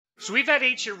So we've had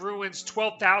Ancient Ruins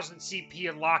 12,000 CP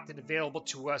unlocked and available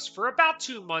to us for about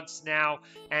 2 months now,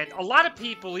 and a lot of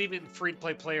people, even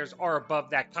free-to-play players, are above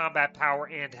that combat power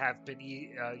and have been,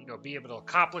 be able to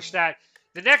accomplish that.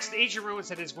 The next Ancient Ruins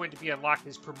that is going to be unlocked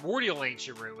is Primordial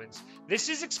Ancient Ruins. This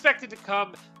is expected to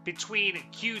come between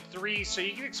Q3, so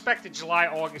you can expect a July,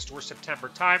 August, or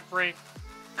September timeframe.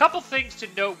 Couple things to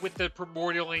note with the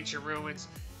Primordial Ancient Ruins.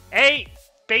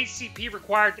 Base CP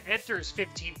required to enter is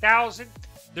 15,000.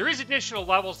 There is additional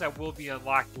levels that will be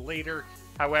unlocked later.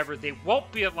 However, they won't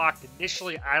be unlocked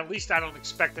initially. At least I don't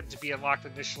expect them to be unlocked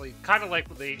initially, kind of like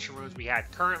with the Ancient Ruins we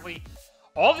had currently.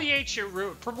 All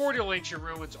the Primordial Ancient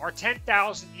Ruins are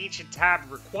 10,000 Ancient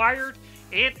Tab required,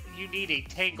 and you need a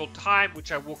Tangled Time,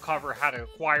 which I will cover how to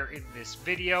acquire in this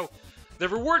video. The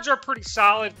rewards are pretty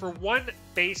solid. For one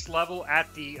base level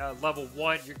at the level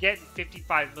 1, you're getting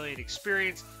 55 million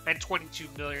experience and 22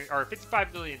 million, or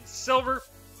 55 million silver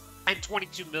and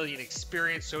 22 million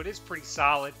experience, so it is pretty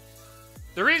solid.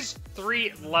 There is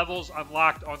 3 levels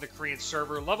unlocked on the Korean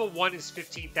server. Level 1 is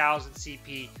 15,000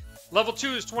 CP, level 2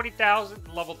 is 20,000,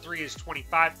 and level 3 is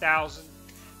 25,000.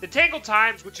 The Tangle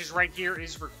Times, which is right here,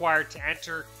 is required to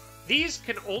enter. These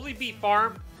can only be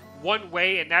farmed one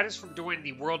way, and that is from doing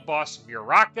the world boss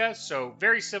Muraka. So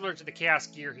very similar to the Chaos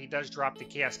Gear, he does drop the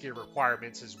Chaos Gear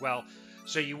requirements as well.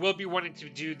 So you will be wanting to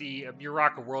do the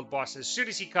Muraka world boss as soon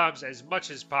as he comes, as much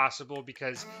as possible,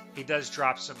 because he does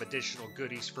drop some additional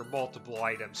goodies for multiple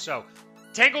items. So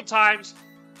Tangle Times,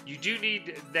 you do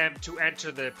need them to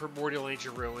enter the Primordial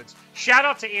Ancient Ruins. Shout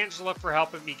out to Angela for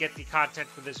helping me get the content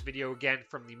for this video again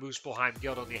from the Muspelheim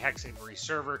Guild on the Hexamery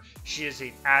server. She is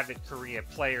an avid Korean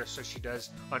player, so she does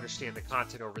understand the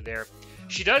content over there.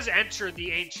 She does enter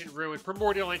the Ancient Ruins,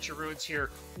 Primordial Ancient Ruins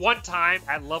here one time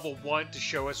at level 1 to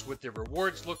show us what the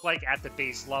rewards look like at the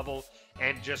base level,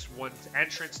 and just one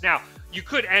entrance. Now, you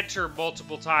could enter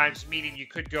multiple times, meaning you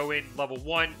could go in level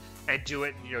 1 and do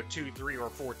it, 2, 3, or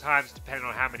 4 times, depending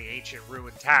on how many Ancient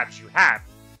Ruin tabs you have.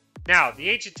 Now, the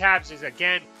Ancient Tabs is,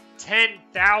 again,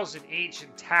 10,000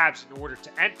 Ancient Tabs in order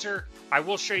to enter. I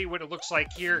will show you what it looks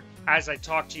like here as I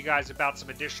talk to you guys about some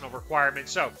additional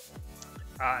requirements. So,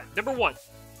 number 1,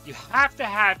 you have to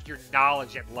have your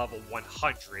knowledge at level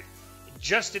 100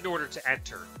 just in order to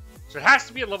enter. So it has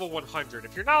to be at level 100.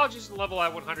 If your knowledge isn't level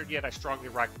at 100 yet, I strongly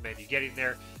recommend you getting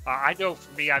there. I know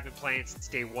for me, I've been playing since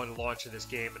day 1 launch of this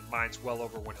game, and mine's well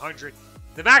over 100.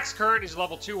 The max current is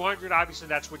level 200. Obviously,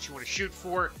 that's what you want to shoot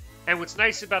for. And what's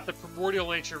nice about the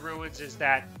Primordial Ancient Ruins is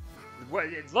that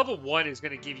level 1 is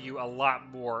going to give you a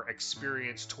lot more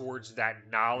experience towards that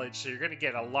knowledge. So you're going to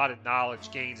get a lot of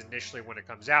knowledge gains initially when it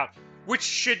comes out,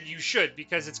 which you should,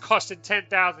 because it's costing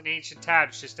 10,000 Ancient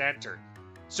Tabs just to enter.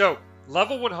 So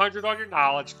level 100 on your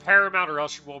knowledge, paramount, or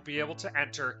else you won't be able to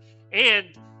enter, and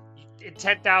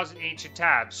 10,000 Ancient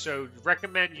Tabs. So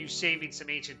recommend you saving some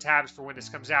Ancient Tabs for when this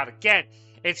comes out. Again,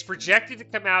 it's projected to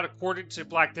come out according to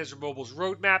Black Desert Mobile's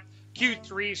roadmap,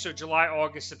 Q3, so July,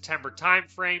 August, September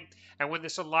timeframe. And when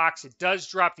this unlocks, it does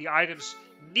drop the items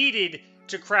needed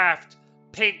to craft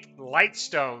pink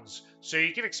lightstones. So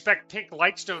you can expect pink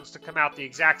lightstones to come out the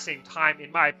exact same time,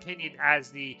 in my opinion,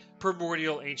 as the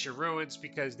Primordial Ancient Ruins,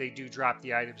 because they do drop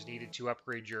the items needed to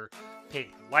upgrade your pink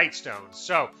lightstones.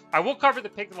 So I will cover the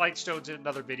pink lightstones in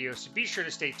another video, so be sure to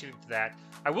stay tuned for that.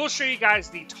 I will show you guys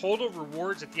the total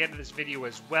rewards at the end of this video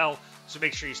as well, so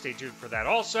make sure you stay tuned for that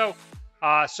also.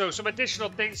 So some additional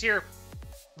things here.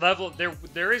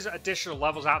 There is additional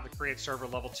levels out in the Korean server,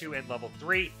 level 2 and level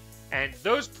 3. And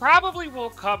those probably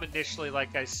won't come initially,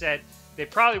 like I said. They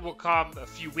probably will come a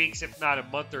few weeks, if not a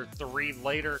month or 3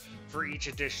 later for each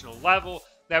additional level.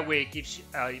 That way it gives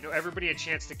everybody a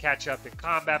chance to catch up in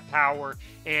combat power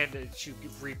and to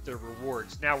reap the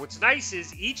rewards. Now, what's nice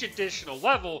is each additional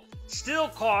level still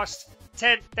costs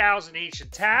 10,000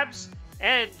 Ancient Tabs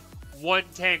and 1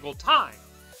 Tangle Time.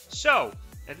 So,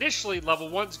 initially, level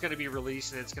 1 is going to be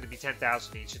released, and it's going to be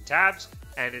 10,000 Ancient Tabs,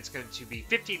 and it's going to be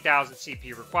 15,000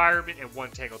 CP requirement and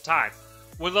 1 Tangle Time.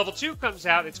 When level 2 comes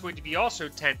out, it's going to be also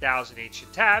 10,000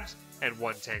 Ancient Tabs and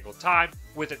 1 Tangle Time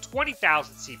with a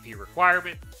 20,000 CP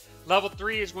requirement. Level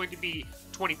 3 is going to be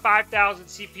 25,000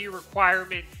 CP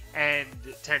requirement and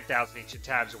 10,000 Ancient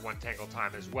Tabs and 1 Tangle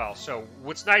Time as well. So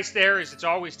what's nice there is it's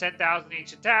always 10,000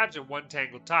 Ancient Tabs and 1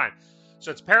 Tangle Time.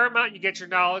 So it's paramount you get your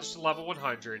knowledge to level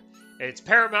 100. It's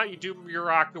paramount you do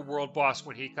Muraka World Boss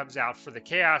when he comes out for the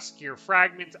Chaos Gear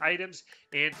Fragment items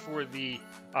and for the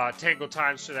Tangle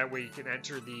Time, so that way you can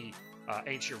enter the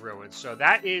Ancient Ruins. So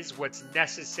that is what's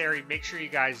necessary. Make sure you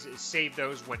guys save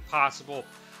those when possible.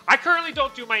 I currently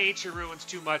don't do my Ancient Ruins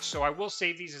too much, so I will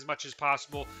save these as much as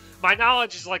possible. My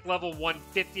knowledge is like level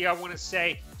 150, I want to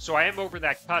say, so I am over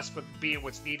that cusp of being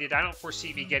what's needed. I don't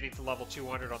foresee me getting to level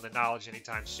 200 on the knowledge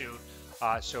anytime soon.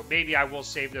 So maybe I will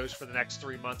save those for the next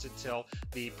 3 months until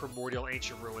the Primordial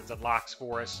Ancient Ruins unlocks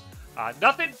for us.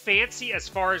 Nothing fancy as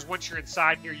far as once you're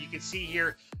inside here. You can see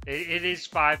here, it is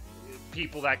 5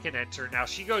 people that can enter. Now,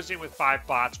 she goes in with 5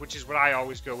 bots, which is what I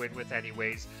always go in with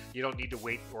anyways. You don't need to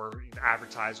wait or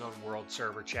advertise on World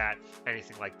Server Chat,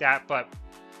 anything like that. But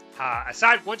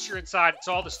aside, once you're inside, it's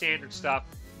all the standard stuff.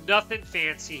 Nothing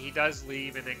fancy. He does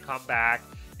leave and then come back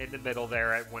in the middle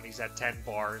there when he's at 10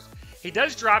 bars. He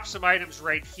does drop some items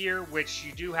right here, which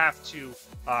you do have to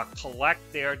collect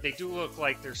there. They do look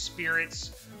like they're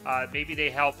spirits. Maybe they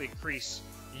help increase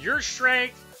your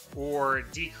strength or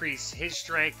decrease his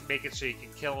strength to make it so you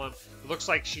can kill him. It looks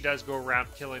like she does go around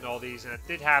killing all these, and it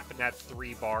did happen at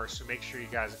 3 bars, so make sure you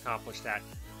guys accomplish that.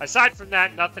 Aside from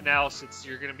that, nothing else.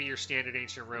 You're going to be your standard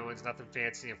Ancient Ruins. Nothing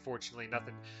fancy, unfortunately.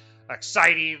 Nothing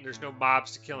exciting. There's no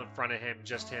mobs to kill in front of him,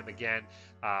 just him again,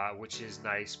 which is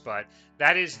nice. But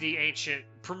that is the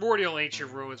Primordial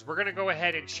Ancient Ruins. We're going to go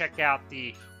ahead and check out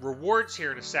the rewards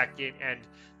here in a second, and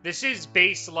this is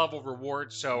base level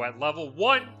reward, so at level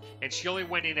 1, and she only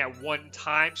went in at 1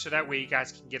 time, so that way you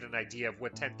guys can get an idea of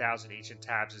what 10,000 Ancient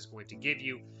Tabs is going to give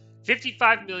you.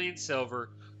 55 million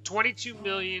silver, 22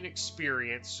 million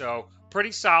experience, so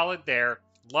pretty solid there.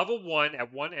 Level 1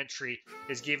 at 1 entry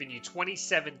is giving you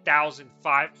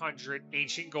 27,500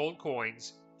 ancient gold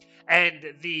coins.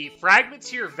 And the fragments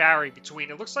here vary between,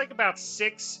 it looks like about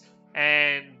 6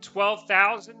 and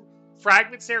 12,000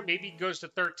 fragments there. Maybe it goes to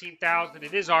 13,000.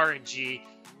 It is RNG.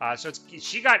 So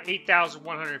she got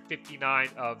 8,159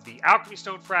 of the Alchemy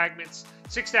Stone fragments,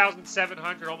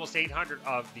 6,700, almost 800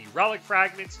 of the Relic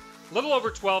fragments, a little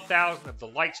over 12,000 of the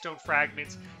Lightstone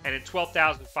fragments, and then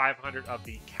 12,500 of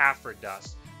the Kaphra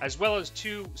dust, as well as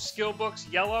 2 skill books,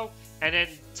 yellow, and then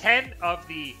 10 of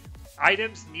the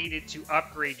items needed to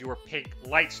upgrade your pink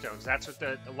Lightstones. That's what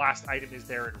the last item is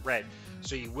there in red.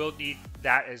 So you will need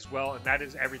that as well, and that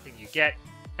is everything you get.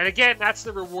 And again, that's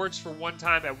the rewards for 1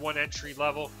 time at 1 entry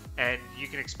level, and you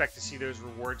can expect to see those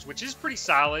rewards, which is pretty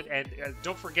solid. And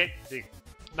don't forget, the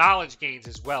knowledge gains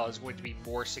as well is going to be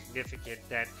more significant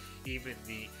than even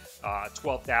the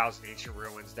 12,000 Ancient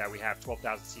Ruins that we have,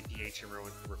 12,000 CP Ancient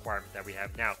Ruin requirement that we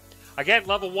have now. Again,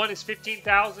 level 1 is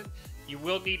 15,000. You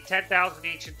will need 10,000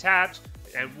 Ancient Tabs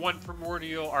and 1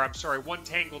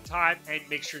 Tangled Time, and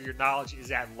make sure your knowledge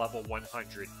is at level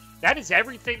 100. That is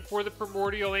everything for the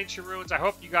Primordial Ancient Ruins. I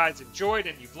hope you guys enjoyed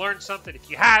and you've learned something. If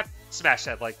you have, smash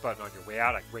that like button on your way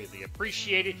out. I greatly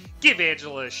appreciate it. Give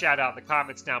Angela a shout out in the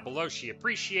comments down below. She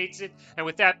appreciates it. And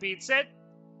with that being said,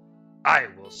 I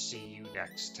will see you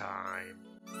next time.